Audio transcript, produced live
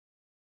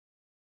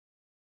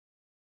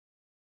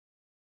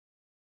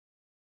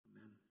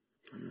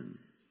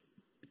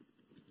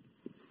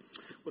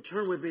Well,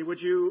 turn with me,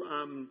 would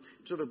you,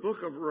 to the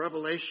book of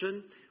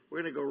Revelation.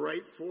 We're going to go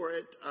right for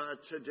it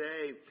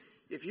today.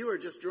 If you are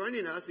just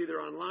joining us, either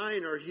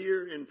online or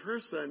here in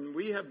person,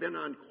 we have been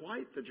on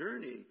quite the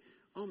journey.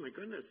 Oh, my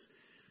goodness.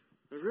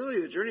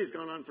 Really, the journey has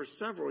gone on for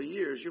several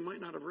years. You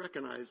might not have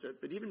recognized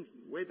it, but even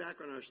way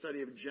back on our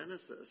study of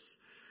Genesis,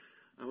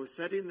 I was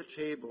setting the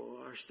table,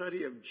 our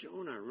study of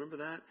Jonah, remember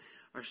that?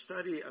 Our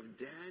study of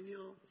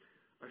Daniel,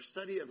 our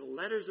study of the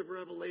letters of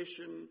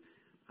Revelation,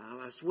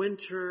 last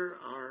winter,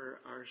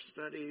 our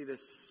study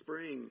this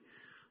spring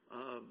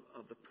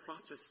of the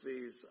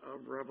prophecies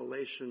of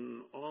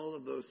Revelation. All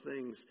of those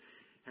things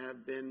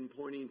have been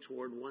pointing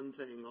toward one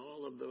thing.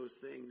 All of those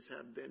things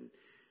have been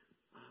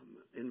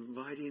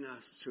inviting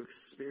us to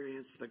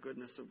experience the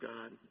goodness of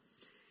God.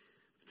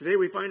 Today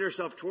we find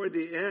ourselves toward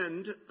the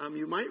end.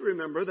 You might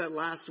remember that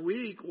last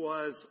week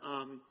was,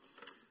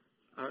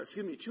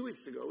 2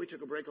 weeks ago. We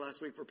took a break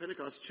last week for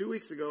Pentecost. 2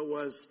 weeks ago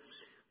was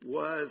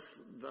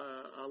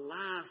the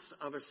last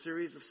of a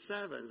series of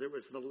sevens. It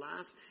was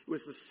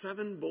the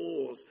seven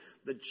bowls,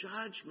 the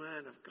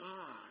judgment of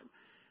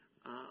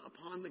God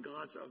upon the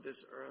gods of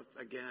this earth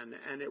again.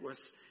 And it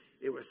was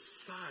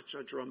such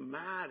a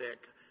dramatic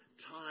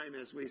time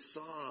as we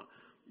saw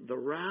the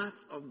wrath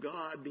of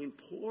God being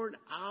poured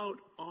out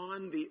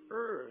on the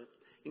earth,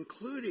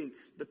 including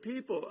the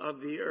people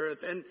of the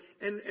earth. And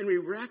we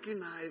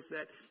recognize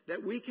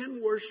that we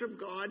can worship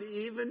God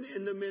even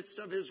in the midst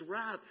of His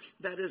wrath.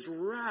 That His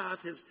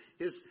wrath,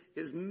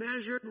 His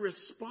measured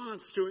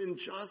response to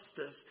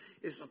injustice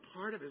is a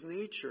part of His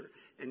nature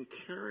and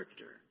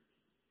character.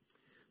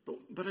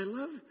 But I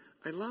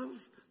love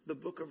the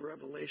book of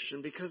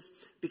Revelation because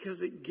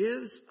it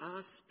gives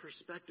us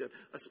perspective,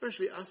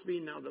 especially us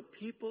being now the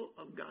people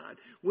of God.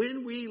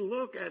 When we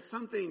look at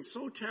something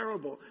so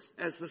terrible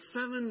as the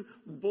seven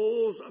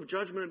bowls of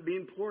judgment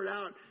being poured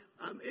out,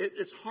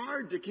 it's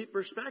hard to keep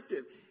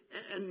perspective.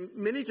 And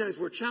many times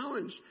we're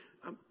challenged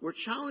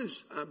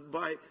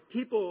by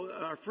people,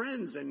 our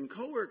friends and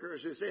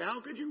coworkers who say, how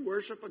could you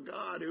worship a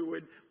God who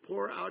would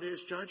pour out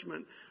His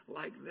judgment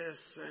like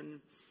this?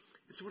 And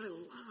it's what I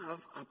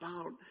love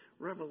about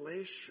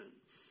Revelation,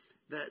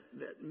 that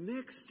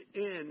mixed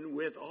in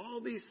with all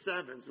these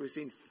sevens, we've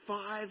seen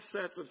 5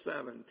 sets of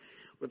 7,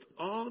 with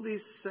all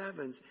these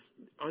sevens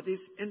are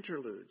these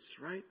interludes,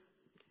 right?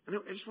 And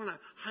I just want to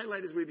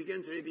highlight as we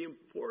begin today the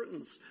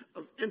importance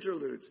of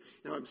interludes.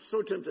 Now, I'm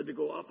so tempted to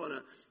go off on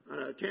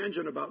a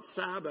tangent about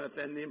Sabbath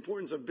and the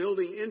importance of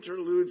building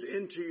interludes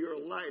into your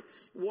life.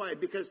 Why?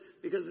 Because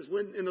it's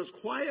when in those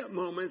quiet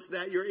moments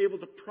that you're able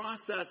to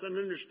process and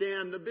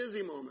understand the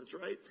busy moments,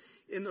 right?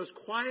 In those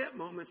quiet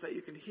moments that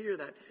you can hear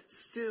that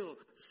still,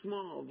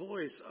 small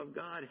voice of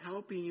God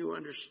helping you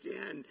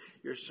understand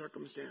your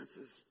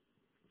circumstances.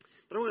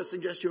 But I want to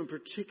suggest to you in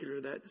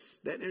particular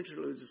that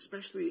interludes,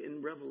 especially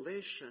in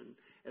Revelation,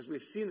 as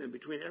we've seen them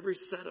between every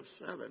set of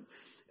 7,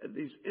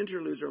 these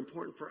interludes are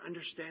important for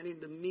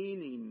understanding the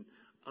meaning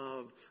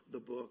of the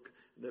book,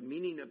 the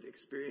meaning of the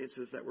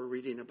experiences that we're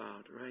reading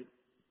about, right?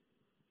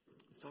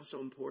 It's also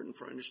important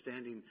for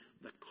understanding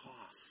the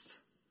cost.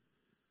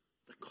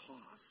 The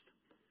cost.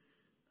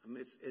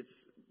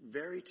 It's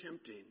very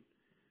tempting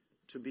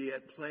to be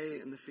at play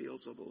in the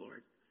fields of the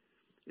Lord.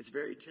 It's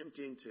very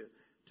tempting to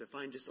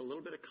find just a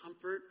little bit of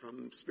comfort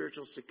from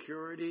spiritual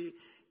security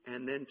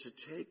and then to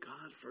take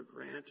God for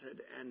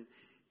granted.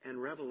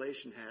 And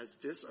Revelation has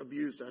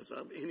disabused us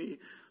of any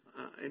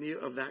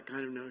of that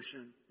kind of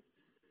notion.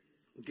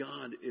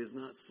 God is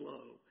not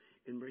slow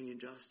in bringing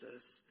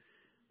justice.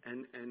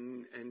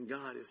 And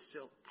God is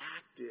still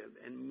active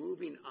and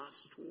moving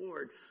us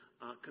toward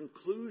a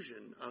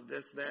conclusion of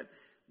this that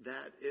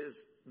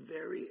is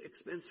very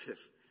expensive.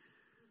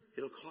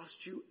 It'll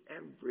cost you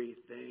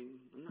everything.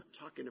 I'm not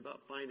talking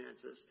about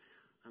finances.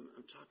 I'm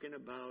talking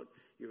about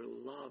your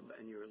love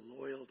and your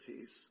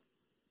loyalties.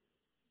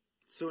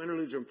 So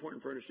interludes are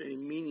important for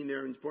understanding meaning.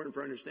 They're important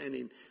for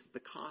understanding the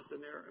cost,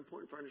 and they're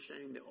important for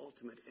understanding the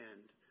ultimate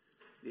end.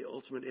 The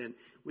ultimate end.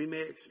 We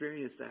may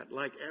experience that.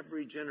 Like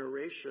every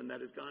generation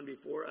that has gone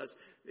before us,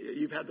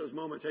 you've had those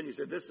moments and you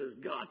said, this has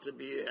got to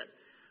be it.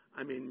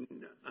 I mean,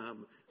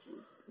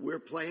 we're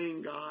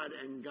playing God,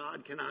 and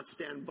God cannot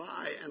stand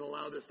by and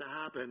allow this to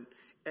happen.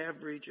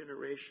 Every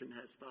generation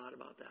has thought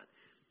about that.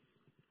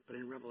 But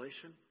in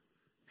Revelation,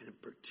 and in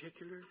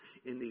particular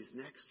in these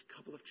next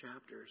couple of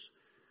chapters,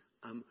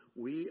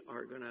 we're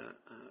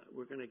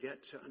gonna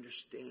get to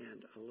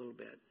understand a little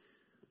bit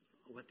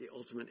what the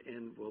ultimate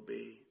end will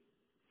be.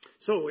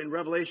 So in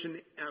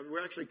Revelation,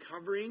 we're actually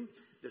covering,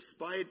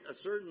 despite a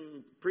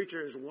certain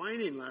preacher's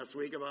whining last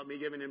week about me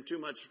giving him too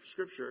much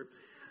scripture,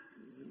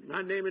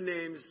 not naming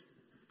names.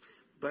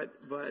 But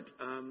we're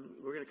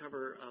going to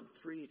cover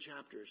 3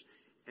 chapters.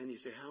 And you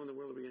say, how in the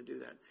world are we going to do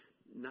that?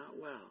 Not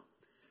well.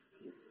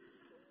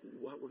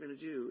 What we're going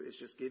to do is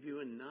just give you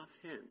enough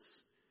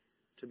hints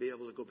to be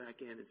able to go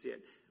back in and see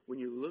it. when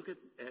you look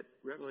at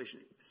Revelation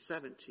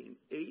 17,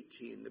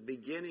 18, the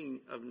beginning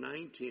of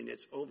 19,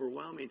 it's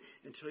overwhelming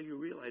until you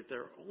realize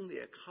there are only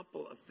a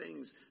couple of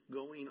things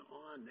going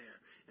on there.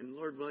 And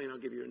Lord willing, I'll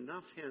give you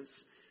enough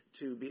hints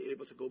to be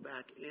able to go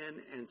back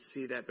in and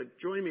see that. But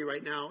join me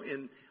right now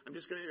I'm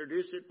just going to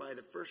introduce it by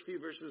the first few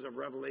verses of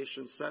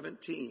Revelation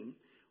 17.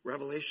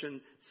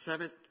 Revelation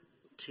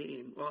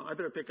 17. Well, I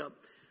better pick up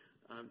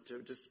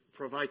to just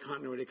provide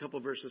continuity, a couple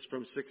verses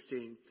from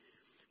 16.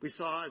 We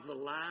saw as the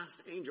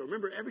last angel.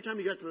 Remember, every time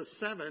you got to the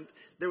seventh,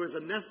 there was a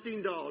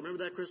nesting doll.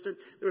 Remember that, Kristen?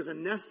 There was a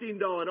nesting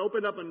doll. It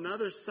opened up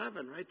another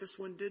seven, right? This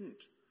one didn't.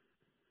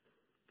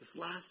 This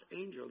last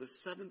angel, the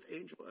seventh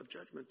angel of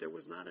judgment, there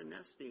was not a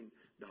nesting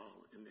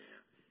doll in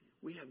there.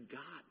 We have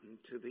gotten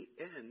to the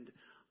end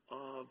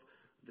of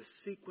the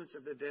sequence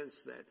of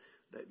events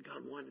that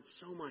God wanted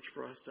so much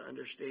for us to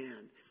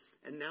understand.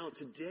 And now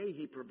today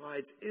he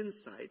provides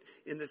insight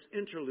in this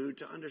interlude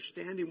to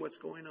understanding what's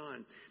going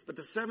on. But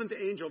the seventh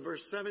angel,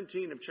 verse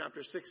 17 of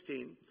chapter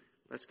 16,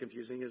 that's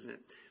confusing, isn't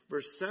it?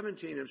 Verse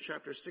 17 of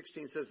chapter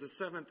 16 says, the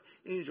seventh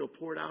angel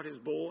poured out his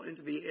bowl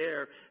into the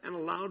air, and a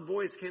loud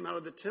voice came out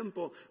of the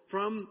temple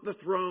from the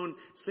throne,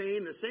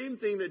 saying the same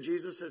thing that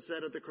Jesus had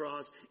said at the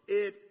cross,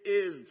 it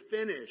is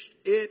finished.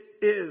 It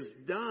is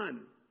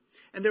done.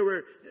 And there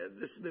were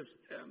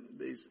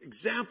these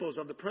examples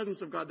of the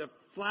presence of God, the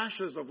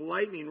flashes of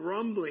lightning,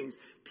 rumblings,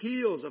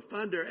 peals of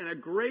thunder, and a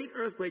great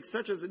earthquake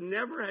such as it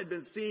never had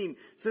been seen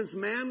since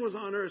man was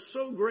on earth.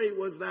 So great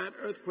was that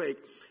earthquake.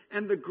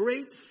 And the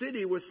great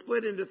city was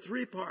split into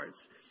three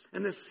parts,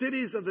 and the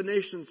cities of the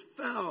nations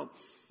fell.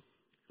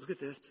 Look at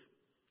this.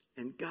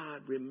 And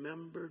God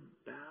remembered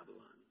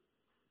Babylon.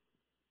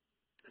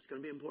 That's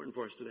going to be important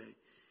for us today.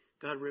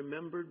 God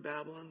remembered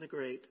Babylon the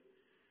Great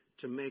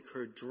to make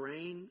her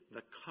drain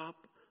the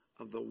cup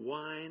of the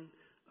wine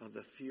of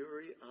the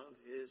fury of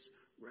his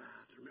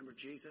wrath. Remember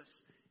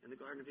Jesus in the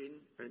Garden of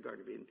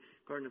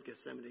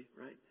Gethsemane,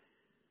 right?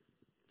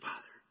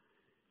 Father,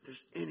 if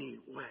there's any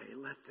way,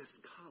 let this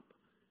cup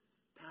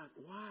pass.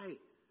 Why?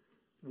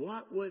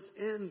 What was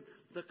in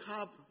the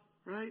cup,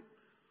 right?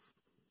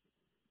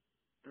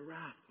 The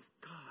wrath of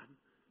God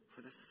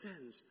for the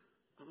sins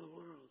of the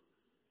world.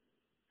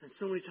 And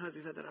so many times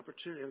we've had that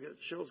opportunity. I've got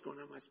chills going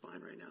down my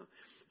spine right now.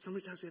 So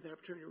many times we had that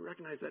opportunity to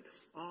recognize that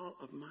all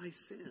of my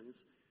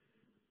sins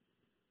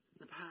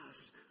in the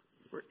past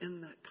were in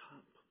that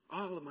cup.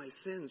 All of my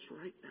sins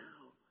right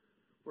now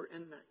were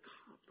in that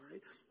cup,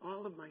 right?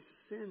 All of my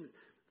sins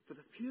for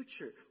the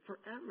future,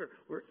 forever,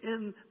 were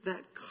in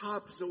that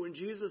cup. So when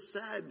Jesus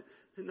said,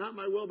 not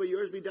my will, but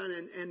yours be done,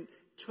 and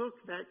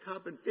took that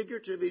cup and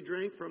figuratively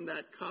drank from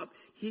that cup,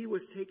 he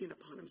was taking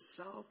upon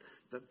himself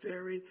the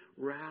very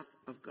wrath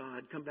of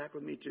God. Come back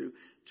with me to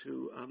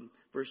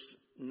verse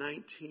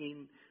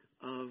 19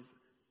 of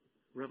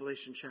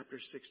Revelation chapter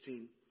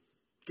 16.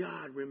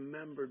 God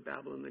remembered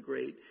Babylon the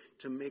Great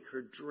to make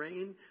her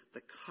drain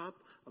the cup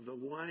of the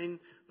wine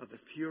of the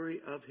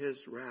fury of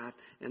his wrath,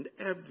 and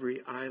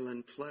every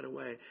island fled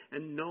away,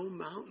 and no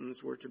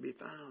mountains were to be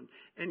found.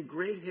 And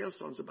great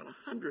hailstones, about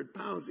 100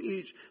 pounds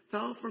each,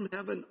 fell from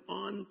heaven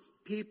on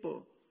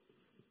people.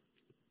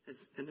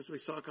 And as we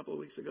saw a couple of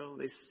weeks ago,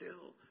 they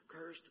still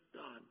cursed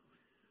God.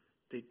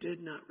 They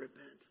did not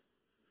repent.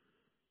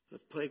 The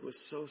plague was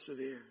so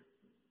severe.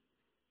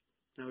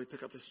 Now we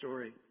pick up the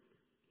story.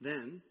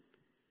 Then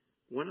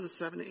one of the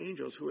seven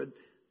angels who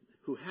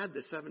had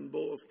the seven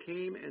bowls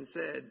came and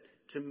said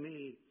to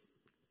me,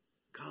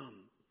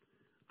 come,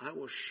 I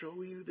will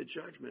show you the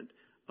judgment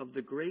of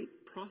the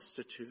great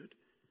prostitute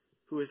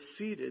who is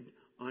seated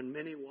on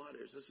many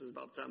waters. This is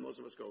about the time most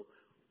of us go,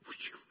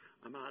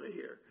 I'm out of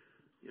here.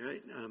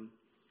 Right?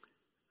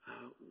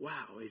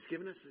 Wow, he's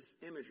given us this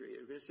imagery.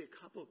 We're going to see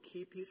a couple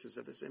key pieces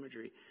of this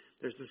imagery.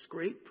 There's this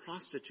great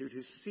prostitute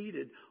who's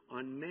seated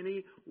on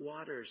many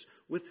waters,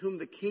 with whom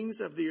the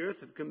kings of the earth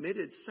have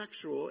committed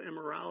sexual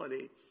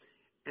immorality.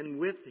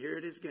 And here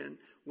it is again,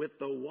 with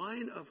the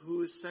wine of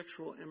whose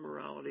sexual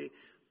immorality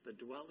the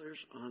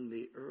dwellers on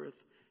the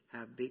earth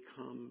have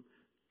become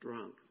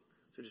drunk.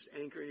 So just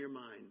anchor in your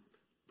mind,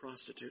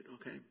 prostitute,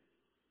 okay?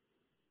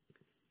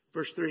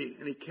 Verse 3,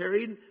 and he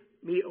carried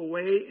me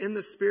away in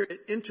the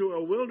spirit into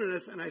a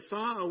wilderness, and I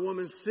saw a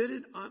woman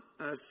sitting on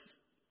a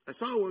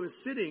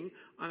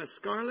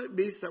scarlet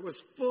beast that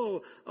was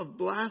full of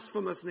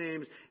blasphemous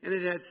names, and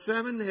it had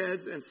 7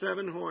 heads and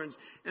 7 horns.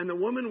 And the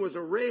woman was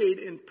arrayed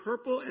in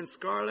purple and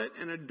scarlet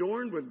and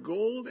adorned with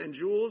gold and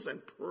jewels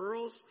and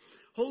pearls,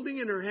 holding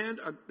in her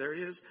hand, a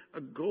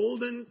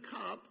golden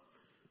cup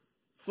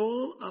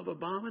full of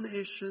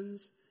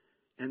abominations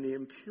and the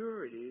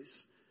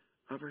impurities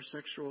of her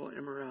sexual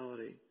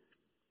immorality.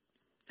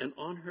 And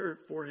on her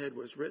forehead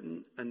was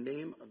written a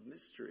name of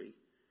mystery,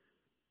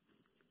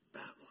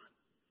 Babylon.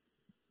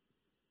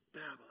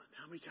 Babylon.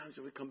 How many times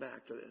have we come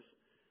back to this?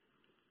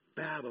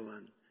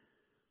 Babylon,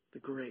 the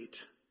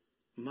great,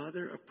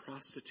 mother of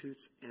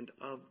prostitutes and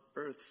of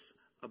earth's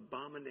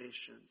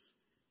abominations.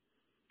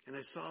 And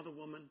I saw the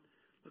woman,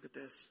 look at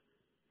this,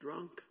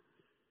 drunk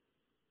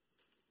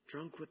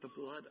with the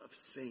blood of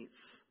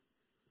saints,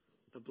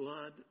 the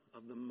blood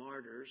of the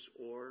martyrs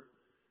or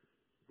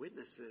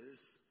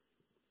witnesses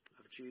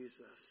of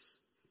Jesus.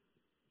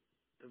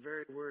 The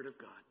very word of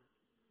God.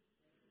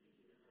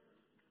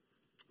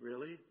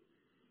 Really?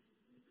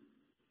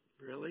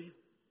 Really?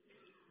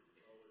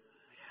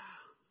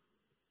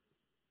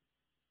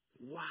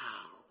 Yeah.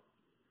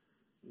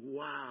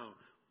 Wow.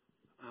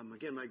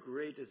 Again, my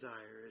great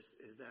desire is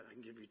that I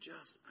can give you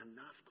just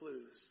enough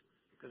clues.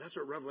 Because that's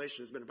what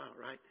Revelation has been about,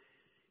 right?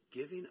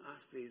 Giving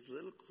us these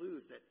little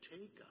clues that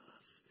take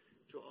us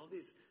to all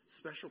these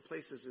special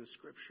places in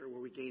Scripture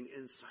where we gain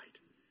insight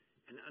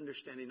and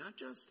understanding, not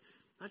just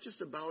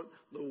about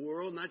the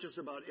world, not just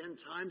about end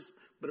times,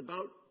 but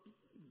about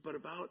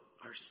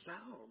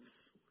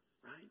ourselves,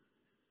 right?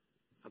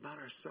 About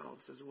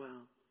ourselves as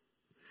well.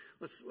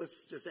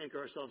 Let's just anchor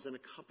ourselves in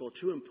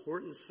two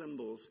important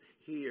symbols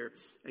here.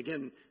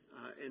 Again,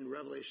 in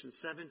Revelation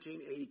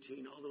 17,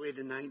 18, all the way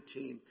to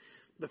 19.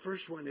 The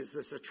first one is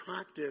this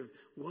attractive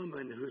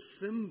woman who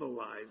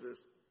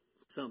symbolizes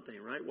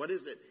something, right? What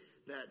is it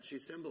that she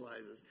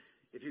symbolizes?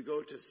 If you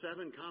go to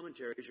 7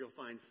 commentaries, you'll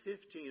find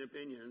 15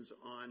 opinions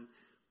on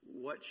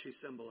what she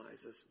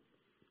symbolizes.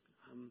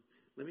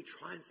 Let me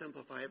try and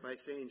simplify it by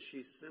saying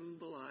she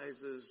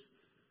symbolizes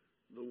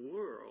the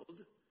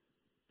world,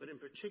 but in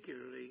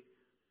particularly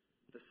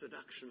the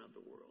seduction of the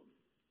world.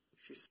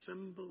 She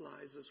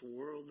symbolizes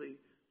worldly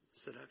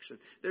seduction.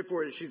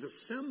 Therefore, she's a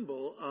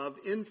symbol of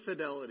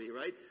infidelity,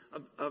 right?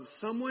 Of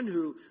someone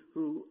who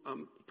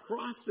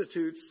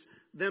prostitutes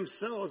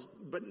themselves,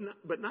 but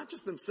not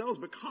just themselves,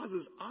 but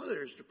causes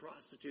others to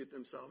prostitute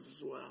themselves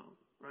as well,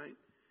 right?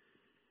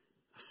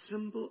 A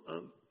symbol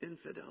of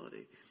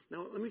infidelity.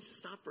 Now, let me just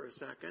stop for a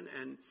second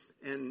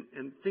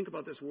and think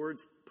about this word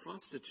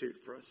prostitute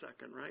for a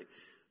second, right?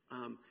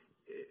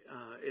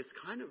 It's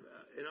kind of,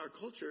 in our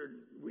culture,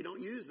 we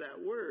don't use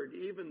that word,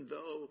 even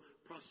though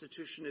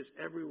prostitution is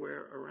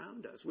everywhere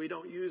around us. We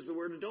don't use the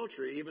word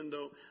adultery, even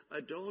though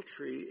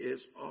adultery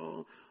is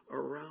all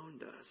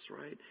around us,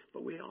 right?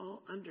 But we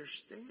all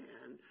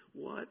understand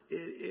what it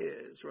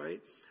is, right?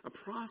 A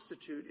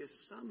prostitute is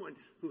someone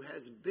who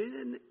has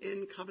been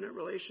in covenant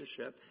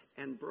relationship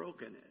and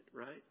broken it,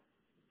 right?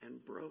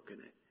 And broken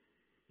it.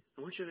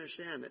 I want you to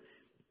understand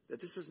that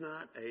this is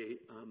not the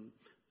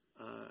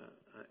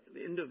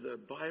end of the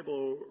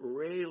Bible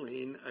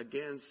railing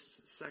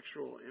against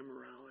sexual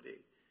immorality.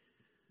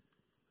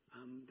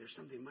 There's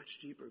something much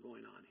deeper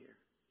going on here.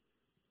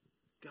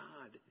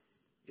 God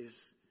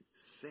is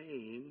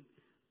saying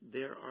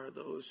there are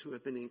those who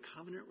have been in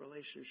covenant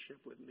relationship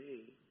with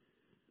me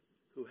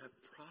who have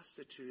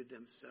prostituted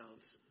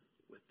themselves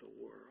with the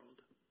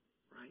world,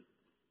 right?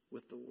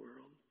 With the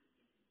world.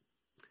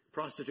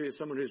 Prostitute is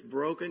someone who's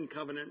broken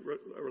covenant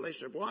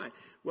relationship. Why?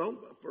 Well,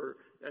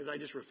 as I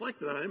just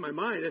reflected on it in my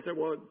mind, I said,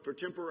 well, for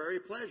temporary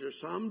pleasure.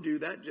 Some do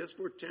that just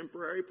for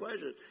temporary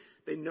pleasure.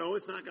 They know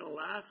it's not going to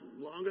last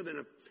longer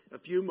than a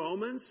few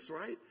moments,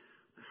 right?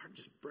 My heart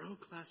just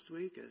broke last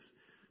week as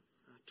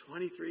a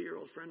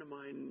 23-year-old friend of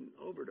mine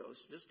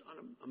overdosed just on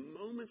a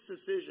moment's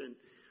decision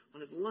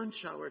on his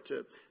lunch hour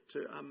to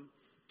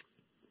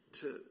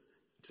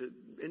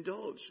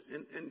indulge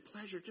in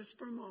pleasure just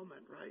for a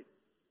moment, right?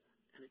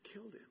 And it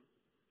killed him.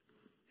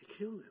 It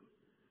killed him.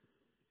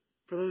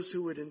 For those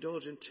who would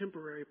indulge in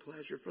temporary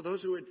pleasure, for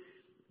those who would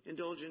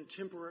indulge in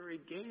temporary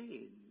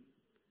gain.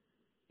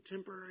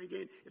 Temporary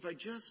gain. If I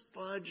just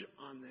fudge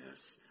on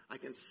this, I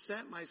can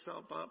set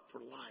myself up for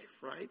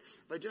life, right?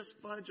 If I just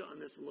fudge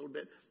on this a little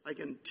bit, I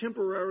can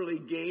temporarily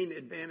gain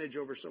advantage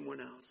over someone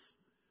else.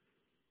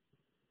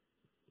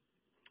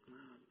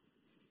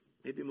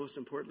 Maybe most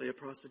importantly, a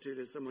prostitute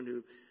is someone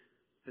who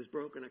has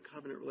broken a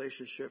covenant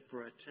relationship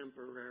for a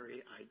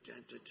temporary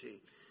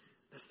identity.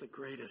 That's the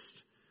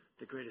greatest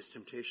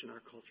temptation our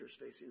culture is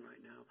facing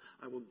right now.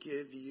 I will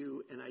give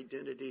you an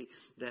identity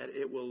that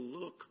it will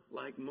look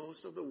like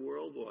most of the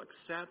world will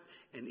accept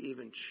and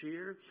even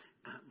cheer,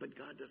 but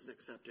God doesn't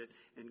accept it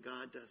and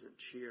God doesn't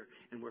cheer.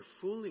 And we're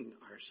fooling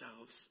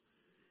ourselves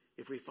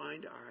if we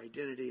find our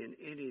identity in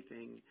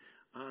anything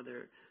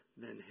other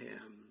than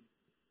Him.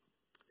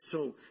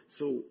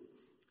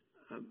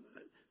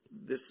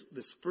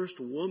 This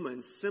first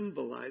woman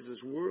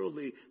symbolizes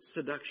worldly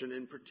seduction,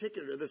 in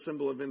particular the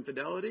symbol of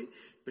infidelity,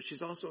 but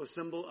she's also a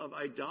symbol of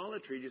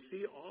idolatry. You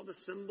see all the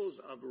symbols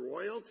of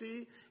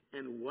royalty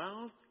and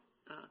wealth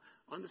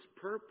on this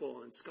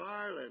purple and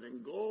scarlet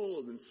and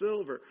gold and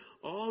silver,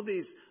 all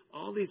these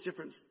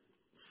different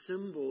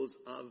symbols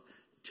of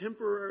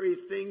temporary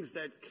things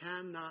that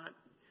cannot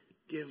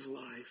give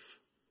life.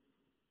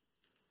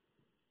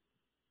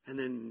 And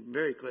then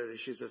very clearly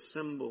she's a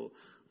symbol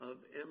of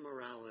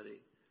immorality.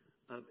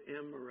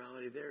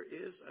 There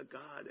is a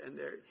God, and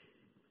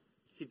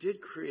He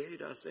did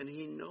create us, and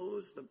He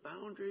knows the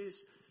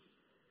boundaries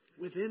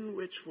within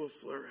which we'll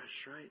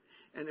flourish, right?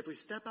 And if we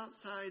step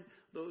outside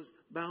those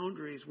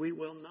boundaries, we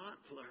will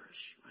not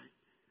flourish, right?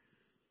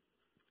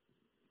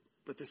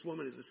 But this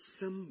woman is a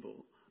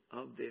symbol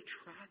of the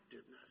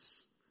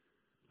attractiveness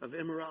of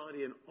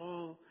immorality in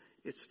all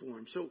its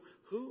forms. So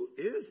who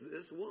is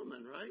this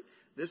woman, right?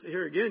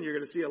 Here again, you're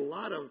going to see a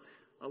lot of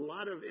a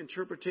lot of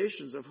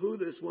interpretations of who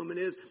this woman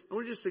is. I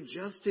want to just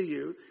suggest to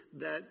you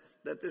that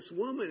this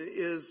woman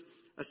is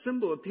a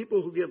symbol of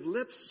people who give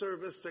lip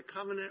service to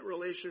covenant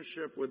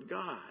relationship with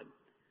God,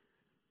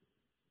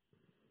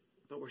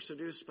 but we're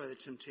seduced by the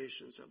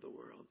temptations of the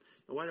world.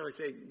 And why do I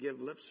say give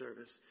lip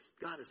service?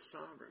 God is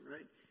sovereign,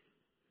 right?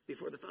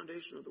 Before the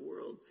foundation of the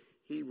world,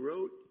 he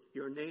wrote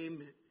your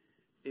name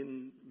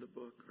in the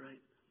book,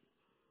 right?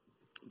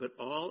 But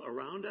all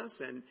around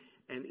us and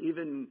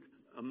even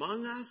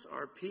among us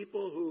are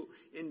people who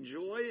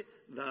enjoy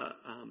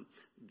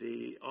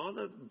all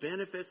the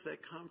benefits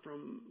that come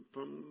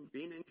from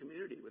being in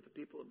community with the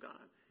people of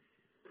God,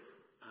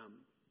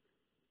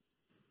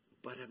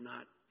 but have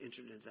not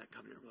entered into that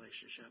covenant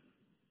relationship.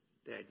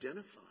 They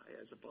identify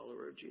as a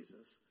follower of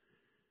Jesus,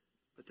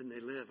 but then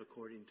they live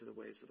according to the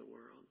ways of the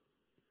world.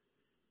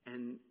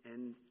 And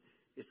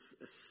it's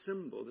a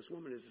symbol. This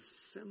woman is a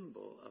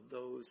symbol of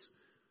those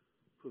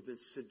who have been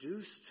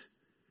seduced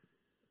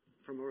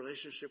from a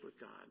relationship with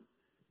God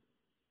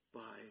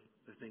by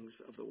the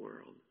things of the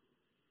world.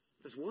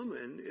 This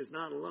woman is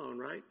not alone,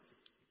 right?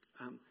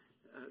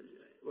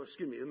 Let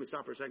me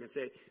stop for a second and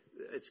say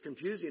it's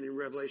confusing in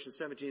Revelation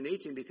 17 and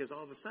 18 because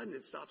all of a sudden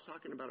it stops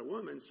talking about a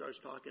woman, starts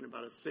talking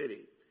about a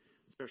city.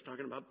 It starts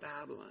talking about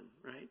Babylon,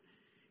 right?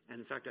 And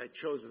in fact, I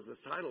chose as the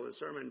title of the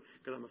sermon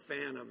because I'm a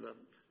fan of the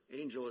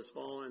Angel Has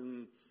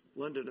Fallen,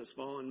 London Has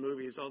Fallen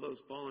movies, all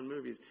those fallen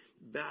movies.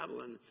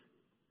 Babylon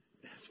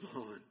has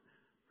fallen,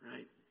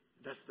 right?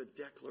 That's the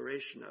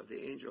declaration of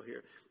the angel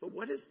here. But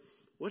what does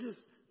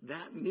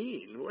that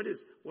mean? What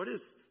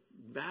does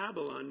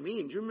Babylon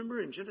mean? Do you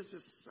remember in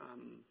Genesis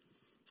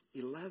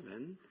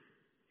 11?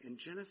 In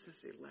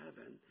Genesis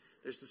 11,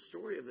 there's the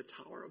story of the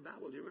Tower of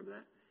Babel. Do you remember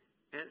that?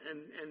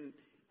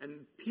 And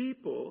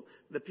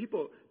the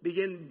people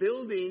begin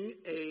building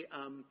a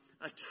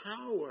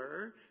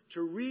tower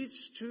to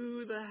reach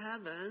to the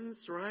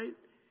heavens, right?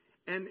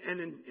 And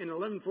in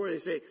 11:4 they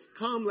say,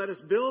 "Come, let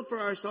us build for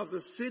ourselves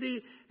a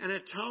city and a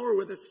tower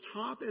with its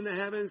top in the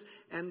heavens,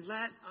 and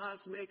let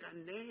us make a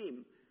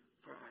name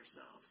for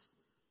ourselves."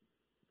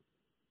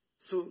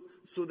 So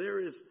there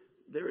is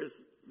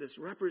this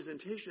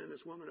representation in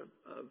this woman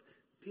of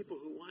people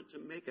who want to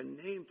make a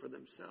name for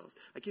themselves.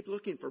 I keep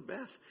looking for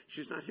Beth.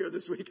 She's not here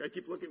this week. I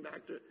keep looking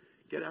back to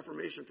get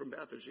affirmation from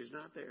Beth, and she's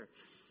not there.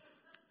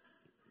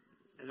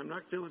 And I'm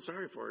not feeling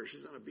sorry for her.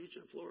 She's on a beach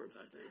in Florida,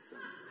 I think. So.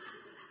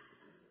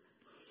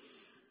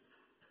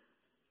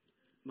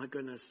 My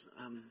goodness,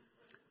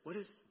 what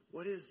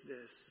is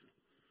this?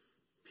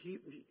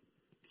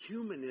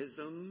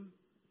 Humanism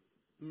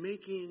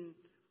making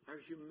our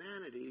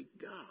humanity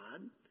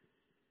God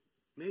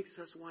makes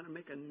us want to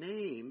make a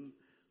name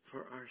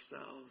for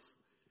ourselves,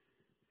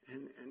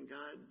 and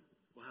God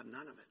will have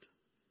none of it.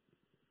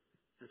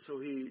 And so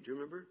do you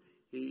remember?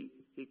 He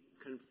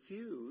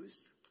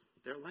confused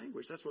their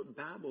language. That's what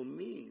Babel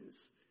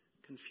means,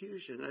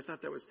 confusion. And I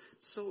thought that was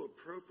so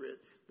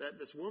appropriate that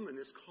this woman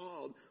is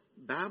called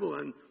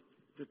Babylon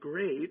the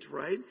Great,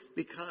 right?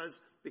 Because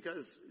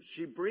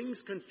she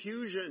brings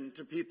confusion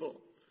to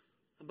people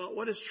about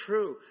what is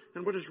true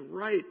and what is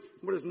right,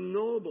 what is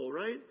noble,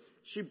 right?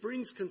 She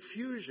brings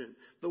confusion.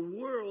 The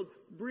world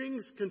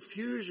brings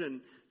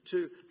confusion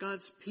to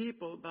God's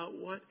people about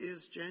what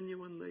is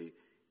genuinely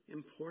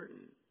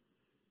important.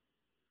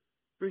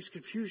 Brings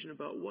confusion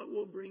about what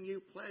will bring you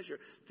pleasure.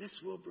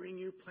 This will bring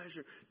you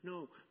pleasure.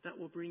 No, that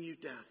will bring you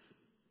death,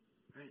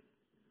 right?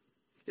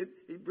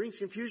 It brings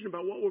confusion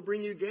about what will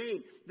bring you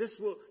gain. This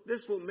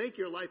will make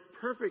your life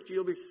perfect.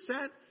 You'll be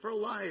set for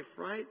life,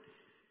 right?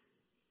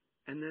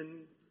 And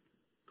then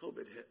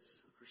COVID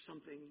hits or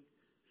something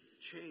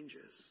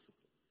changes.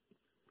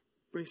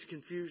 Brings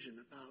confusion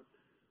about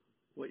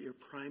what your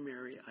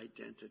primary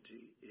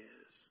identity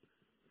is.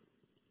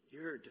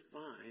 You're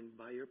defined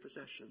by your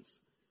possessions.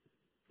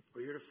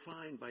 Or you're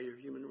defined by your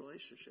human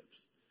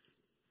relationships.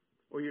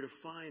 Or you're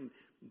defined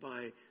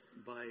by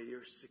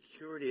your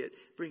security. It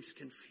brings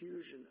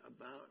confusion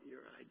about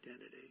your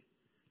identity.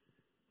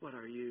 What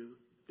are you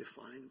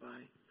defined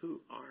by?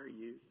 Who are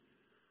you?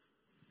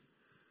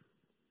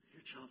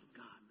 You're a child of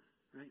God,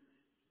 right?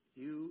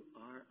 You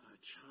are a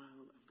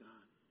child of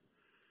God.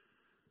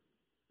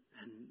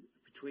 And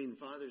between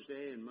Father's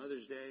Day and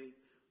Mother's Day,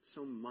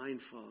 so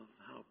mindful of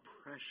how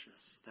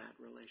precious that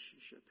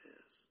relationship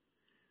is.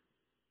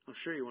 I'm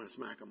sure you want to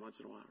smack them once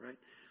in a while, right?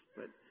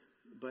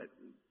 But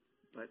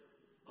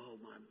oh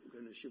my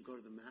goodness, you'd go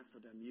to the mat for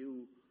them.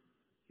 You'd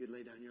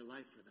lay down your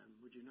life for them,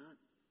 would you not?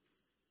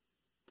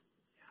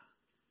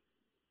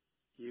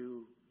 Yeah.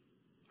 You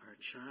are a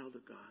child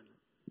of God.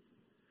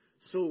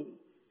 So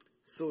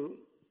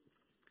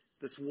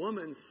this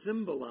woman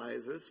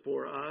symbolizes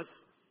for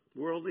us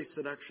worldly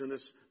seduction.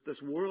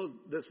 This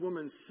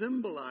woman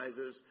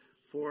symbolizes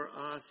for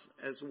us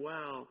as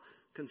well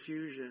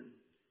confusion.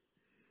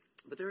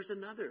 But there's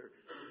another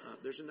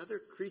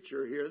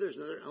creature here. There's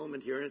another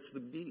element here, and it's the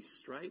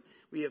beast, right?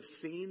 We have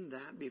seen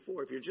that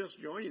before. If you're just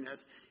joining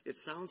us, it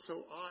sounds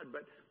so odd,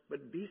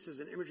 but beast is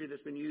an imagery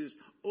that's been used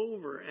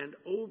over and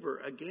over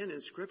again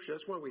in Scripture.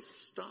 That's why we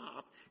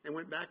stopped and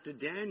went back to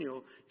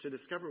Daniel to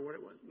discover what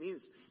it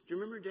means. Do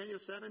you remember Daniel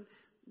 7?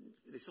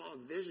 They saw a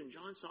vision.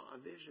 John saw a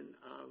vision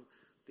of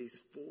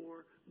these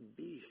 4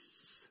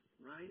 beasts,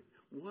 right?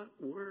 What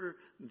were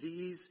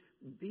these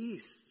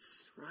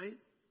beasts, right?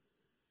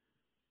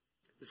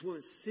 This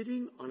woman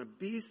sitting on a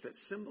beast that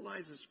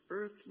symbolizes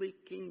earthly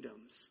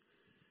kingdoms.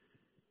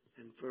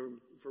 And for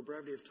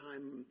brevity of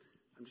time,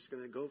 I'm just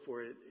going to go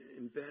for it.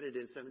 Embedded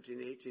in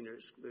 1718,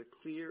 there's the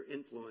clear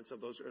influence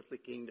of those earthly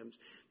kingdoms.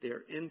 They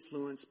are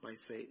influenced by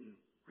Satan,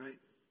 right?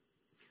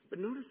 But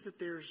notice that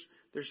there's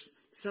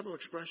several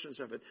expressions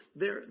of it.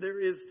 There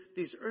is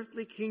these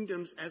earthly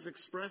kingdoms as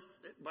expressed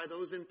by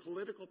those in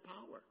political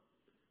power,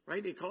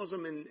 right? He calls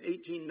them in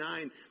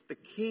 18:9 the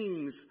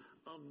kings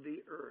of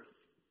the earth,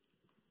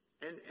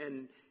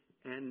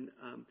 and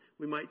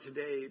we might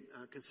today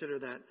consider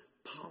that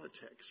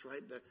politics,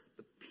 right? The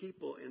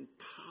people in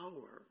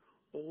power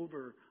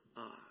over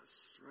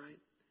us, right?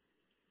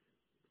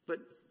 But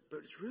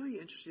it's really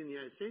interesting in the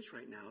United States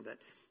right now that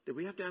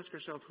we have to ask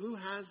ourselves, who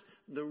has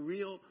the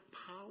real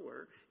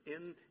power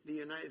in the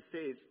United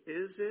States?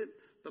 Is it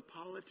the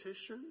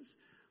politicians?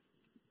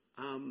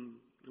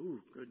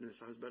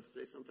 Goodness, I was about to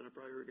say something I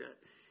probably regret.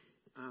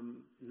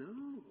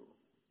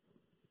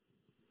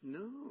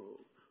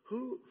 No.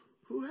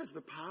 Who has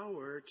the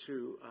power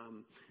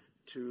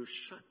to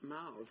shut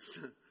mouths,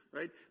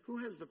 right? Who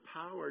has the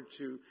power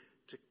to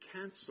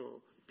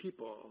cancel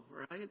people,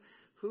 right?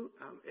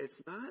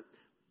 It's not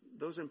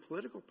those in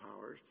political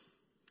powers.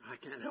 I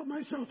can't help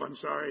myself. I'm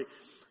sorry.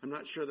 I'm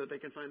not sure that they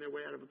can find their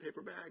way out of a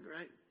paper bag,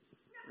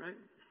 right?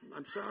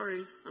 I'm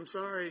sorry.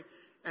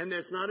 And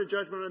it's not a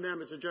judgment on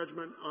them. It's a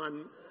judgment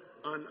on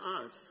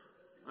us.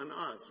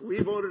 We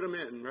voted them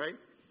in, right?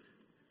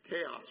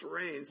 Chaos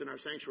reigns in our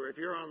sanctuary. If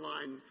you're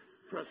online,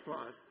 press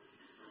pause.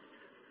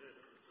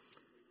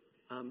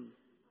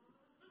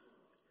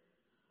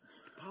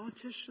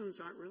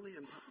 Politicians aren't really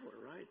in power,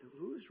 right?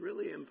 Who's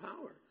really in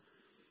power?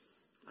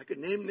 I could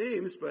name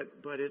names, but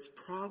it's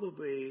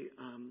probably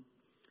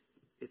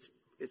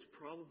it's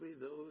probably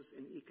those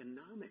in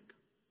economic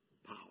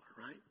power,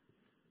 right?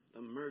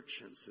 The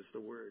merchants is the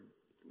word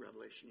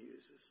Revelation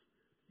uses.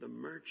 The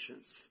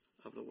merchants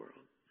of the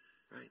world,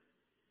 right?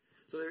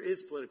 So there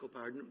is political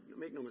power.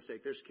 Make no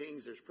mistake. There's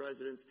kings, there's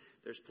presidents,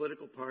 there's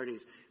political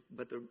parties,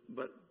 but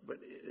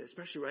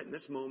especially right in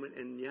this moment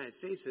in United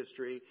States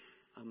history,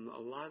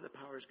 a lot of the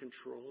power is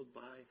controlled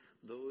by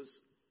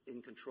those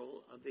in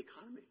control of the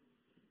economy.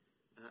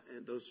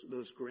 And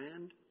those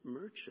grand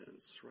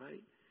merchants,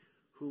 right,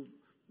 who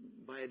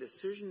by a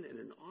decision in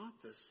an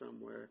office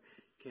somewhere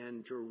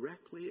can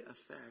directly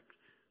affect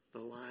the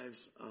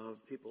lives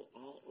of people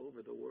all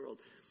over the world.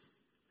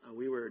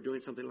 We were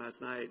doing something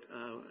last night.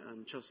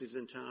 Chelsea's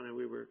in town, and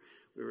we were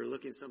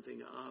looking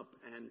something up,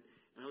 and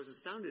I was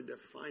astounded to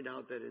find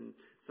out that in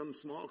some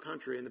small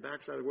country in the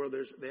backside of the world,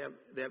 they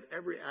have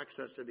every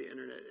access to the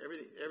internet,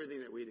 everything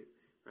that we do,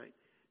 right?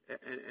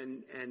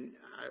 And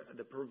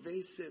the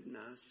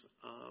pervasiveness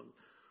of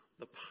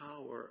the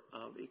power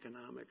of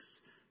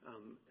economics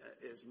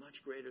is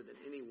much greater than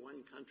any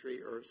one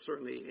country or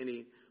certainly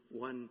any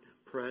one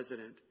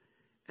president.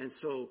 And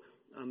so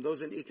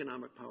those in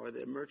economic power,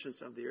 the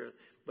merchants of the earth.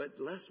 But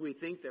lest we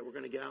think that we're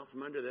going to get out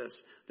from under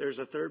this, there's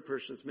a third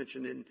person that's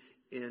mentioned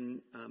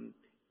in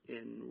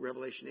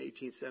Revelation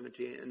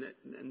 18:17,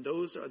 and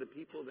those are the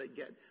people that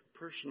get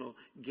personal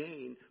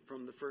gain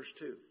from the first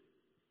two.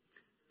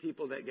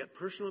 People that get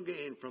personal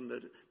gain from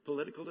the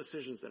political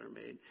decisions that are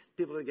made.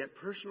 People that get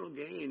personal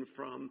gain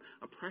from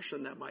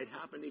oppression that might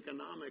happen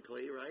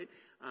economically, right?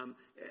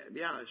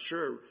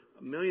 Sure,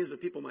 millions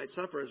of people might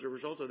suffer as a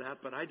result of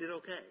that, but I did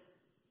okay,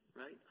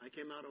 right? I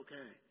came out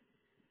okay.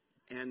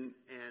 And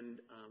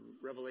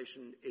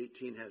Revelation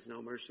 18 has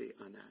no mercy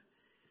on that.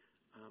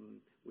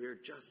 We are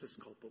just as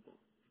culpable.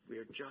 We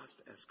are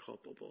just as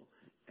culpable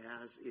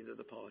as either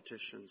the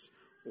politicians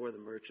or the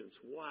merchants.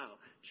 Wow.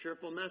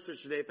 Cheerful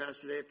message today,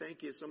 Pastor Dave.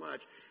 Thank you so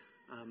much.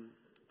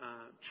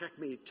 Check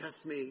me,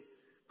 test me,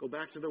 go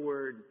back to the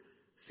Word,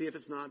 see if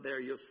it's not there.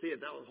 You'll see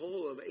it. That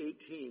whole of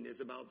 18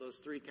 is about those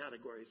three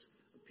categories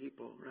of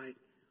people, right?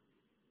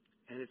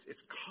 And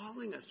it's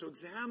calling us to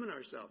examine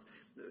ourselves.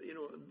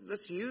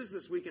 Let's use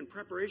this week in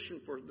preparation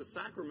for the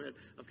sacrament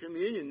of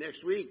communion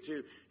next week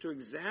to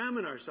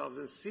examine ourselves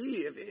and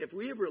see if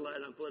we have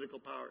relied on political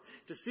power,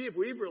 to see if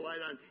we've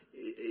relied on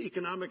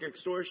economic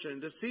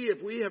extortion, to see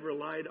if we have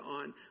relied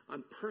on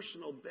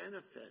personal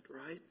benefit,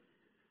 right,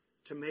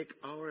 to make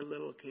our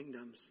little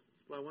kingdoms.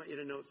 Well, I want you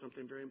to note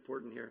something very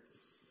important here.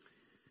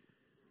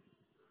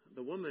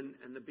 The woman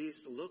and the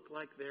beast look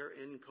like they're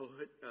in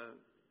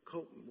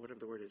whatever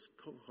the word is,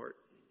 cohort.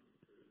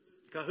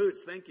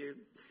 Cahoots, thank you.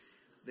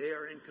 They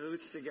are in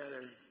cahoots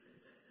together.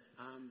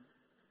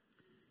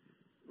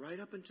 Right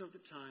up until the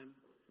time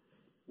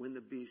when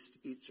the beast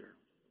eats her.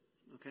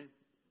 Okay?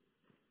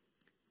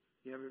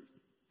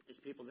 There's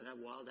people that have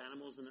wild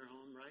animals in their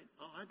home, right?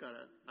 Oh, I got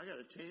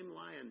a tame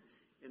lion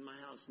in my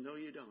house. No,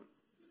 you don't.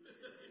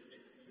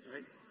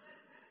 Right?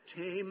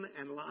 Tame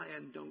and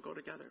lion don't go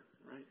together,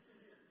 right?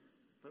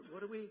 But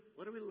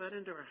what do we let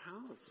into our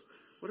house?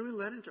 What do we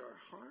let into our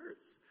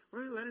hearts? What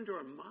do we let into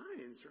our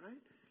minds, right?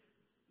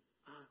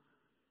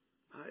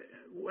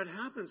 What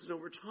happens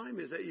over time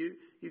is that you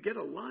get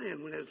a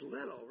lion when it's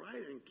little,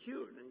 right? And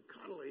cute and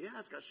cuddly. Yeah,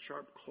 it's got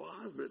sharp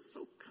claws, but it's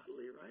so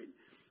cuddly, right?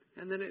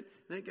 And then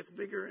it gets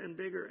bigger and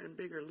bigger and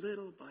bigger,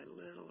 little by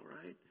little,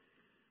 right?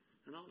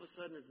 And all of a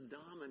sudden it's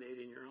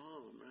dominating your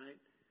home, right?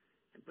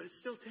 But it's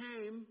still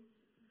tame,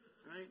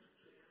 right?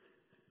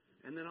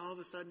 And then all of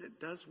a sudden it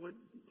does what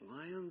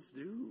lions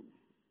do.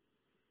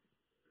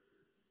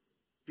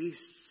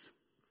 Beasts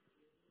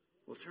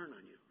will turn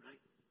on you, right?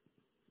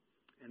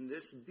 And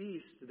this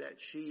beast that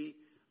she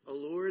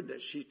allured,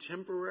 that she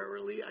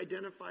temporarily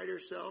identified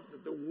herself,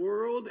 that the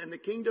world and the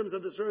kingdoms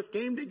of this earth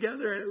came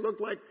together and it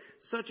looked like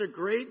such a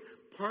great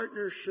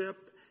partnership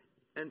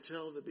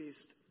until the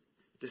beast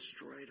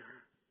destroyed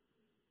her,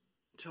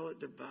 until it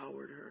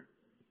devoured her.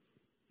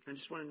 I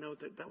just want to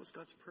note that was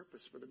God's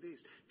purpose for the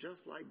beast.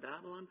 Just like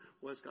Babylon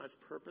was God's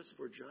purpose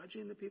for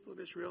judging the people of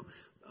Israel,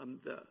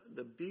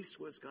 the beast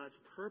was God's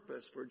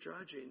purpose for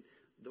judging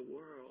the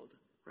world,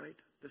 right?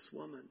 This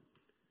woman.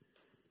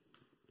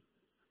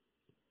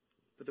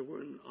 But the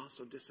woman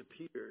also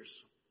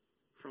disappears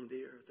from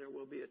the earth. There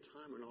will be a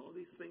time when all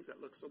these things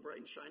that look so bright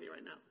and shiny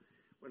right now,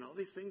 when all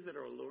these things that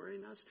are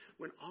alluring us,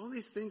 when all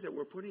these things that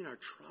we're putting our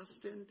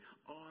trust in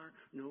are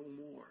no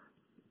more.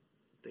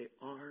 They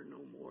are no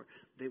more.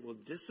 They will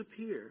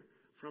disappear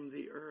from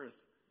the earth.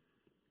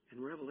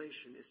 And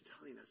Revelation is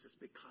telling us it's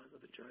because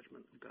of the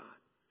judgment of God.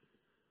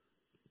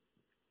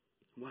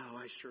 Wow,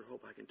 I sure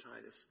hope I can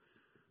tie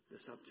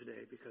this up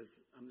today,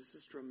 because this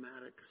is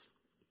dramatic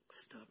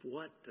stuff.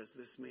 What does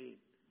this mean?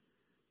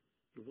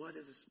 What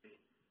does this mean?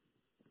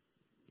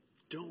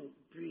 Don't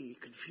be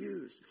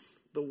confused.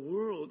 The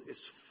world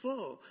is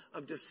full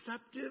of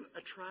deceptive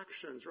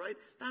attractions, right?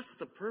 That's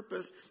the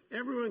purpose.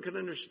 Everyone can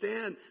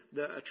understand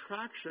the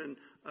attraction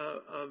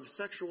of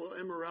sexual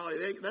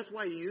immorality. That's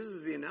why he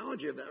uses the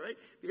analogy of that, right?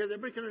 Because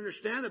everybody can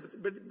understand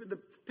it, but the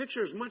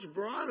picture is much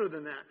broader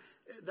than that.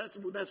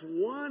 That's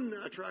one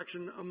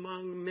attraction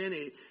among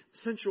many.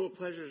 Sensual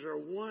pleasures are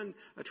one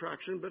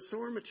attraction, but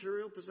so are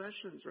material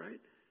possessions, right?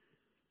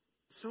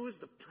 So is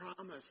the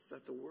promise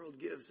that the world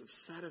gives of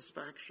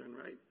satisfaction,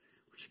 right?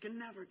 Which you can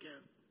never give.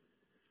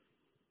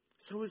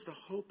 So is the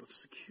hope of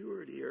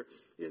security or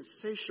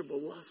insatiable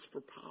lust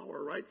for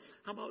power, right?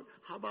 How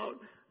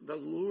about the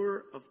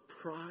lure of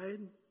pride,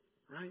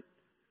 right?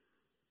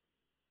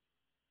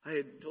 I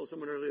had told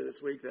someone earlier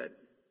this week that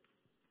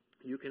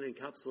you can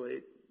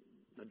encapsulate,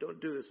 now don't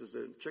do this as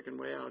a chicken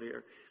way out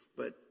here,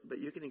 but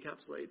you can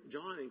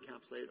John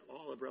encapsulated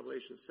all of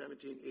Revelation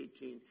 17,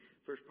 18,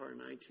 first part of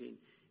 19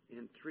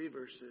 in 3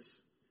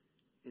 verses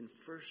in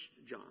 1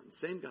 John.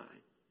 Same guy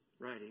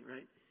writing,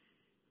 right?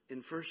 In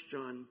 1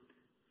 John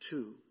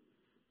 2,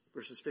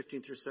 verses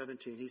 15 through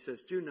 17, he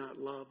says, do not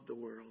love the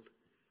world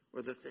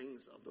or the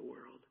things of the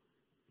world.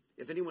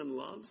 If anyone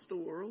loves the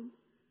world,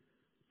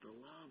 the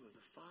love of the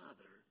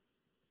Father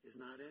is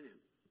not in him.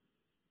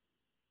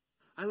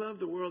 I love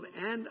the world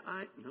and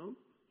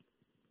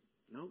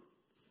no,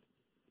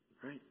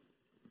 right?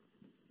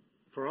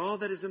 For all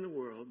that is in the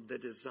world, the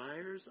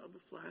desires of the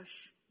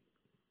flesh,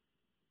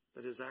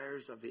 the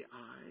desires of the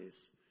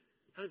eyes.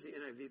 How does the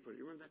NIV put it?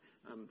 You remember that?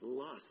 The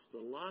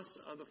lust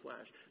of the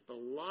flesh, the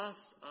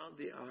lust of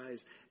the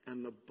eyes,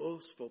 and the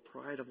boastful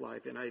pride of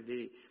life,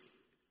 NIV,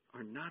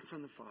 are not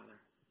from the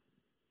Father,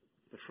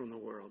 but from the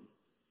world.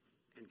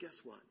 And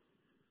guess what?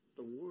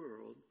 The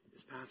world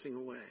is passing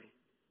away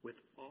with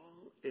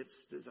all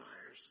its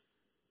desires.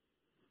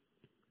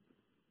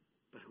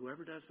 But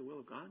whoever does the will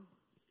of God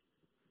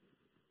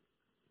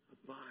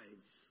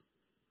abides,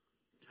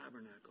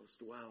 tabernacles,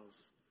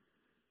 dwells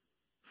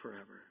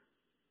forever.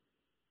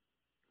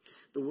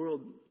 The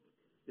world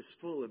is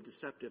full of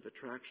deceptive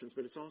attractions,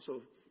 but it's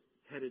also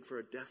headed for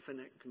a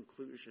definite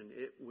conclusion.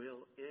 It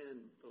will end,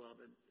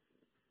 beloved.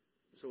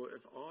 So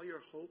if all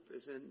your hope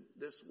is in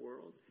this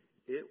world,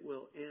 it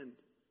will end.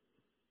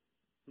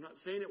 I'm not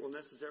saying it will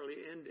necessarily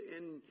end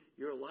in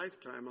your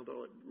lifetime,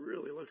 although it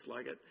really looks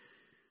like it.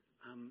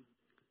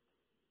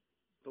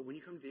 But when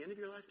you come to the end of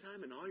your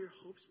lifetime and all your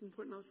hopes have been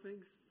put in those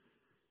things,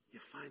 you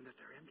find that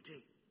they're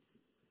empty.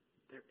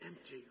 They're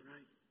empty,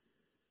 right?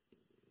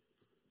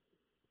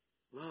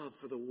 Love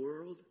for the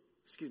world,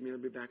 let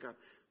me back up.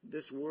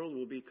 This world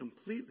will be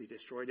completely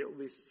destroyed. It will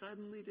be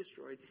suddenly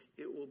destroyed.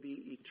 It will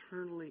be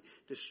eternally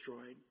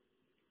destroyed.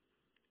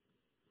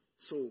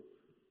 So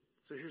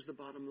here's the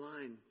bottom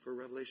line for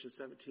Revelation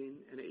 17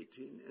 and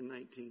 18 and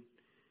 19.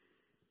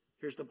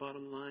 Here's the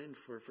bottom line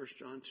for 1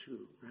 John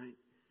 2, right?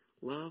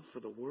 Love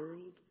for the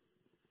world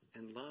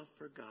and love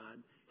for God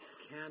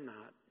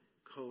cannot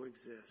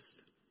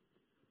coexist.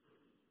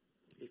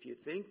 If you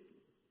think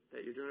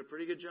that you're doing a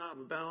pretty good job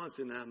of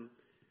balancing them,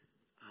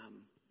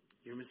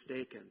 you're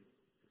mistaken.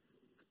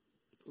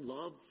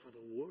 Love for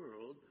the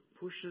world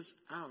pushes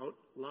out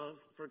love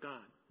for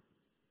God.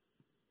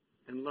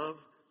 And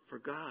love for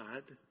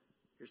God,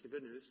 here's the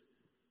good news,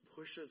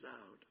 pushes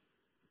out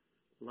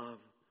love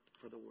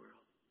for the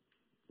world.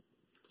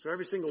 So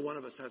every single one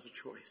of us has a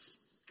choice.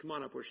 Come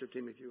on up, worship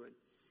team, if you would.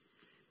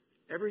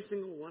 Every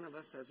single one of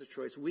us has a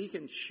choice. We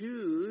can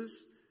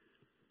choose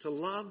to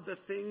love the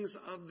things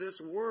of this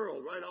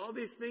world, right? All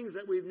these things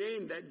that we've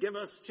named that give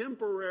us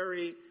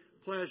temporary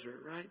pleasure,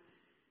 right?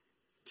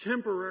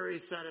 Temporary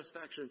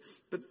satisfaction.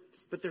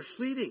 But they're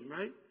fleeting,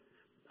 right?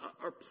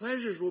 Our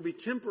pleasures will be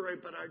temporary,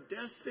 but our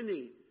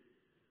destiny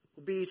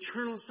will be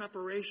eternal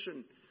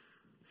separation.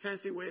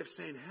 Fancy way of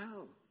saying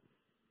hell.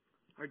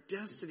 Our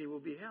destiny will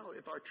be hell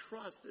if our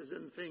trust is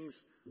in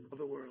things of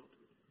the world.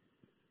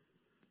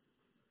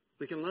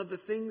 We can love the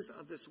things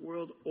of this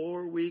world,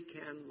 or we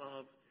can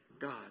love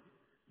God.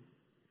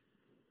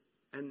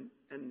 And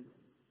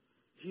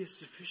He is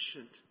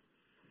sufficient.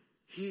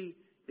 He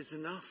is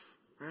enough,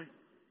 right?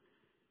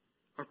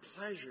 Our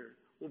pleasure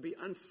will be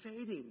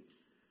unfading.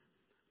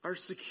 Our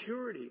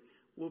security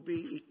will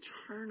be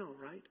eternal,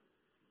 right?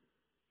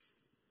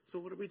 So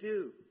what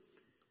do?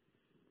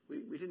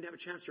 We didn't have a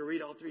chance to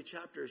read all 3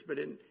 chapters, but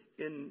in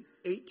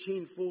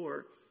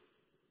 18:4,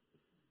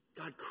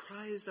 God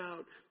cries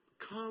out,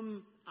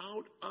 "Come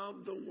out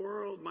of the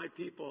world, my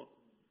people,"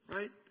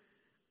 right?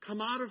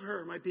 Come out of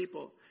her, my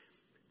people.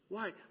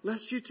 Why?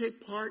 Lest you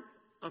take part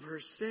of her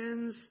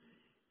sins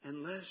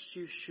and lest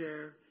you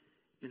share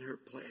in her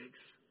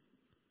plagues.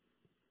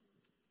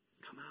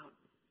 Come out.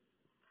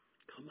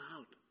 Come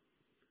out.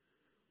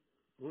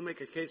 We'll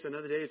make a case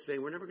another day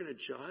saying we're never going to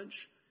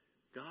judge.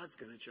 God's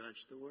going to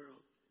judge the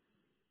world.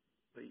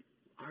 But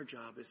our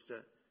job is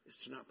to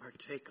not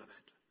partake of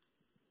it.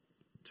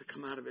 To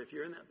come out of it. If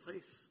you're in that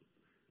place,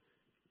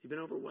 you've been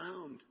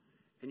overwhelmed,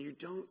 and you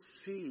don't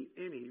see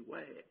any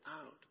way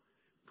out,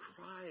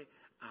 cry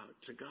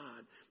out to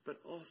God, but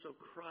also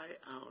cry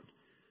out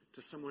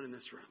to someone in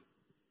this room.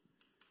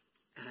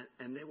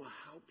 And they will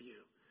help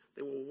you.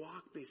 They will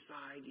walk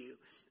beside you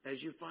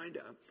as you find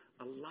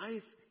a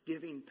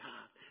life-giving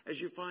path,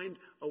 as you find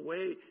a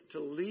way to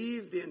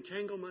leave the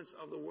entanglements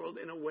of the world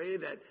in a way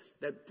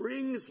that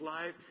brings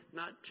life,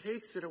 not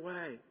takes it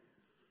away.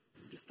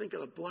 Just think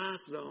of the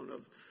blast zone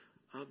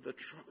of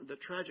the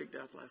tragic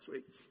death last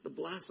week. The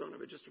blast zone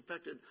of it just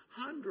affected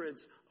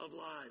hundreds of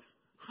lives.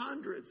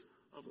 Hundreds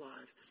of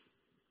lives.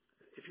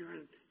 If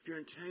you're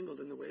entangled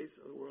in the ways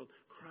of the world,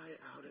 cry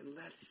out and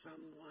let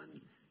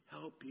someone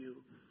help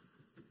you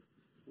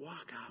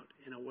walk out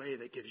in a way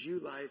that gives you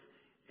life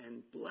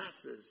and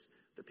blesses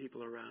the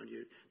people around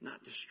you,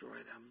 not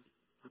destroy them.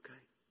 Okay?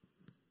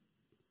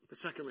 But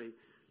secondly,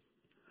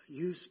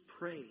 use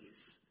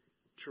praise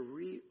to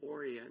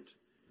reorient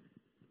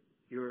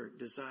your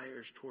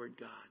desires toward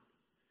God.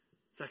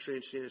 It's actually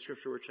interesting in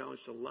Scripture we're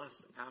challenged to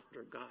lust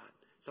after God.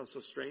 It sounds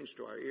so strange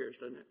to our ears,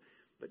 doesn't it?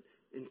 But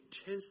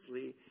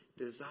intensely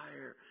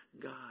desire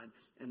God.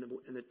 And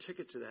the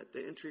ticket to that,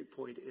 the entry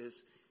point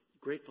is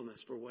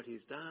gratefulness for what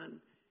He's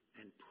done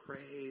and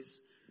praise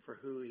for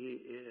who He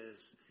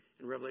is.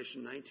 In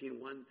Revelation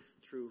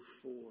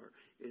 19:1-4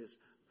 is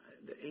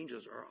the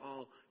angels are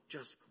all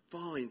just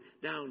falling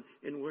down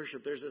in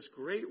worship. There's this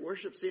great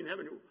worship scene in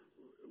heaven.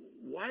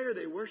 Why are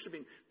they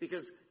worshiping?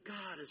 Because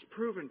God has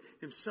proven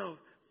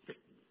Himself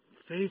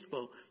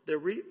faithful. They're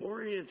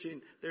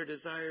reorienting their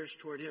desires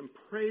toward Him.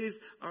 Praise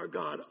our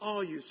God,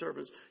 all you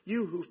servants,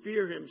 you who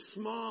fear Him,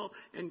 small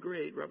and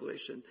great.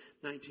 Revelation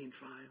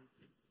 19:5.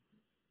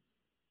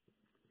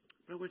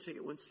 But I want to take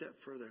it one step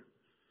further.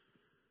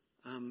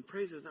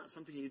 Praise is not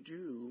something you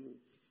do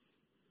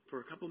for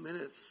a couple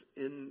minutes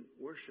in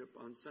worship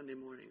on Sunday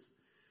mornings.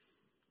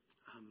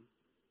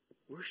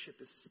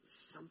 Worship is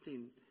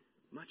something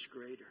much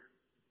greater.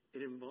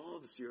 It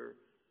involves your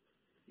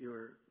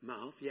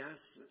mouth,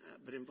 yes,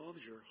 but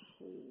involves your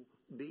whole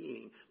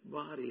being,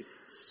 body,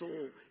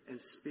 soul, and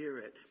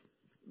spirit.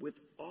 With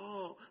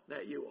all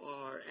that you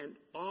are and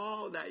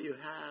all that you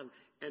have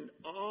and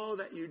all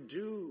that you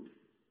do.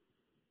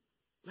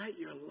 Let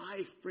your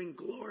life bring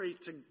glory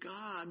to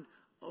God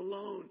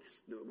alone.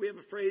 We have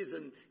a phrase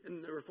in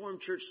the Reformed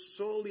Church,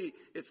 soli,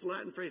 it's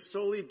Latin phrase,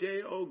 soli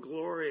Deo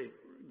Gloria,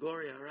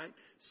 right?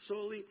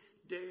 Soli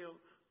Deo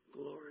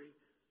Glory.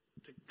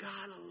 To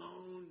God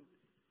alone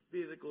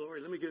be the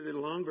glory. Let me give you the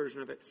long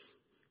version of it.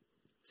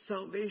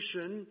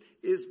 Salvation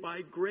is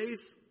by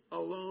grace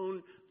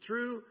alone,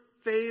 through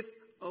faith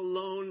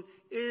alone,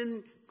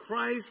 in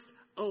Christ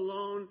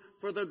alone,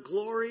 for the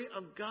glory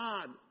of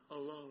God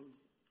alone.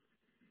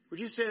 Would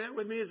you say that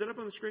with me? Is it up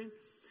on the screen?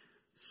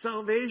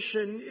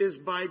 Salvation is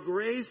by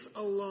grace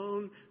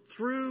alone,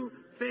 through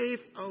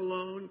faith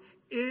alone,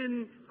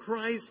 in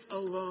Christ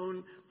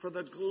alone, for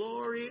the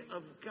glory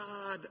of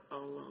God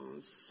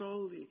alone.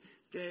 Soli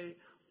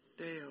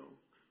Deo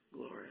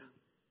Gloria.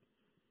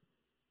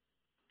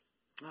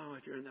 Oh,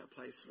 if you're in that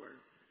place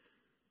where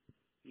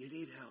you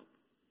need help,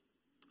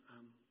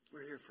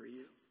 we're here for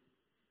you.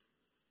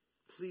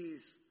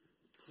 Please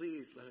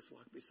let us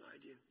walk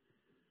beside you.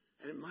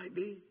 And it might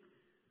be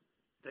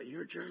that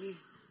your journey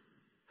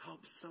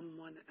helps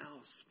someone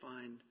else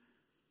find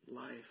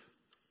life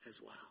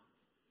as well.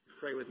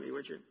 Pray with me,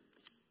 would you?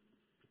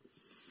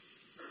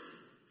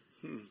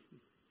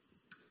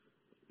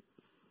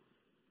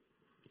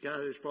 God,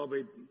 there's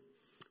probably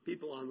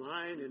people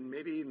online and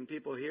maybe even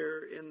people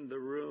here in the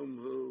room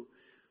who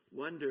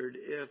wondered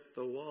if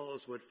the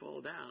walls would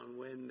fall down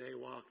when they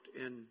walked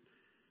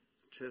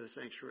into the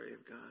sanctuary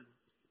of God.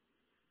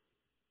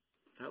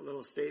 That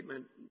little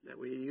statement that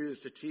we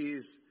use to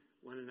tease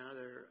one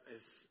another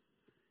is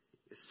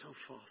so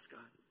false, God.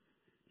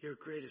 Your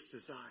greatest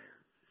desire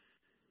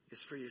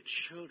is for your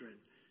children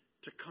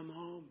to come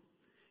home.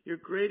 Your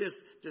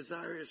greatest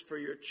desire is for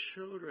your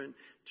children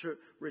to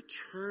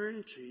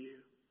return to you.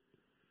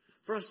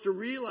 For us to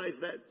realize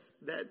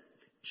that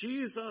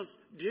Jesus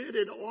did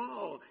it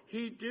all.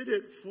 He did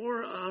it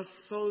for us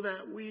so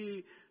that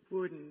we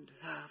wouldn't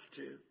have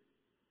to.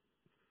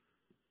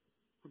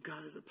 Well,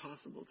 God, is it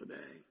possible today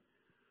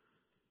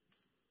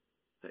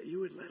that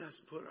you would let us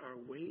put our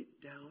weight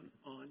down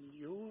on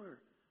your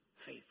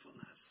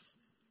faithfulness,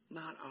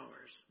 not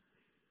ours?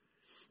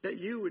 That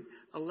you would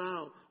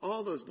allow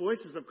all those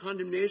voices of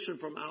condemnation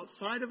from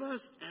outside of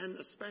us, and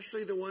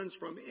especially the ones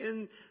from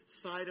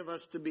inside of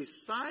us, to be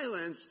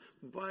silenced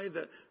by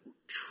the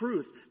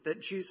truth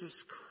that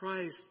Jesus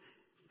Christ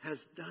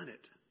has done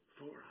it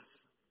for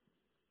us.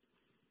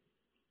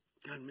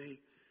 God, may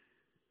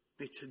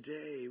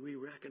today we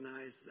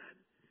recognize that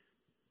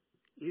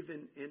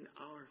even in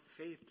our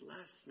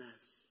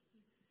faithlessness,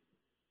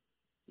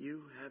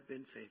 you have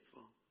been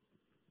faithful.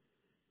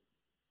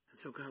 And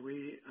so, God,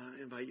 we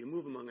invite you,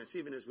 move among us,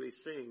 even as we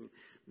sing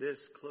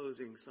this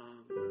closing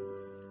song.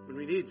 When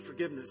we need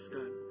forgiveness,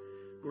 God,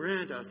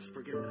 grant us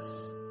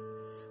forgiveness.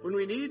 When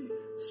we need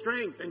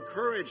strength and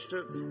courage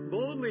to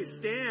boldly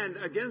stand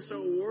against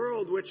a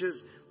world which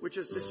is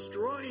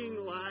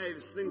destroying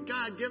lives, then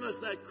God, give us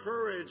that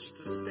courage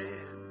to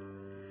stand.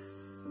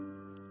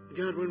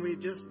 God, when we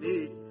just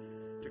need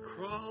to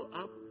crawl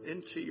up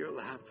into your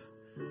lap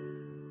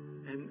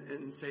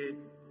and say,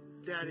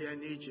 Daddy, I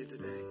need you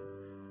today.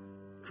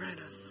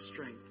 Grant us the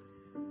strength,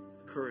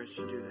 the courage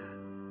to do that.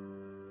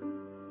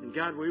 And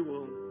God, we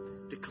will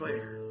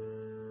declare,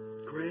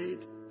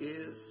 great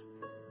is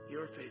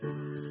your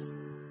faithfulness.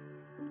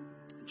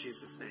 In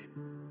Jesus'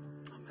 name.